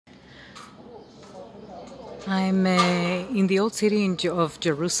I'm in the old city of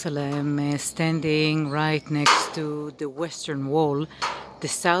Jerusalem, standing right next to the Western Wall, the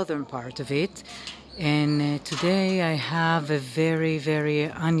southern part of it. And today I have a very, very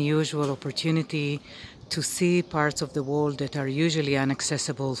unusual opportunity to see parts of the wall that are usually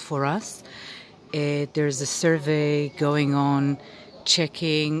inaccessible for us. There's a survey going on,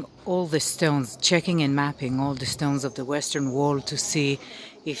 checking all the stones, checking and mapping all the stones of the Western Wall to see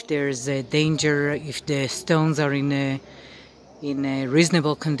if there's a danger, if the stones are in a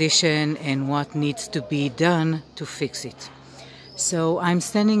reasonable condition, and what needs to be done to fix it. So I'm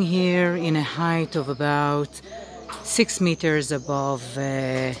standing here in a height of about 6 meters above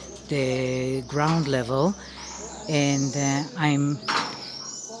the ground level, and I'm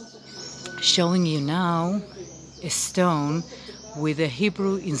showing you now a stone with a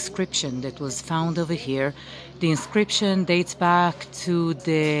Hebrew inscription that was found over here. The inscription dates back to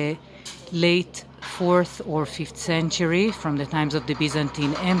the late 4th or 5th century, from the times of the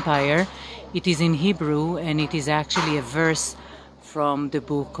Byzantine Empire. It is in Hebrew, and it is actually a verse from the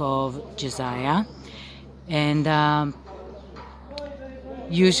book of Zahi. And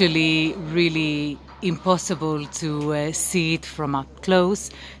usually really impossible to see it from up close.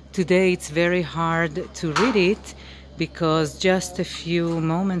 Today it's very hard to read it because just a few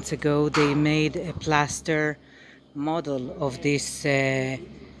moments ago they made a plaster model of this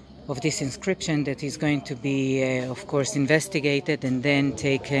inscription that is going to be of course investigated and then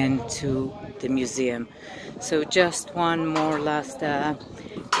taken to the museum. So just one more last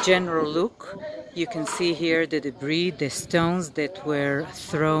general look. You can see here the debris, the stones that were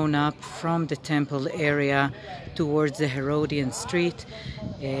thrown up from the temple area towards the Herodian Street.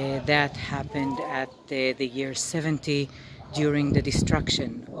 That happened at the year 70 during the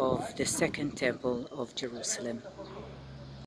destruction of the Second Temple of Jerusalem.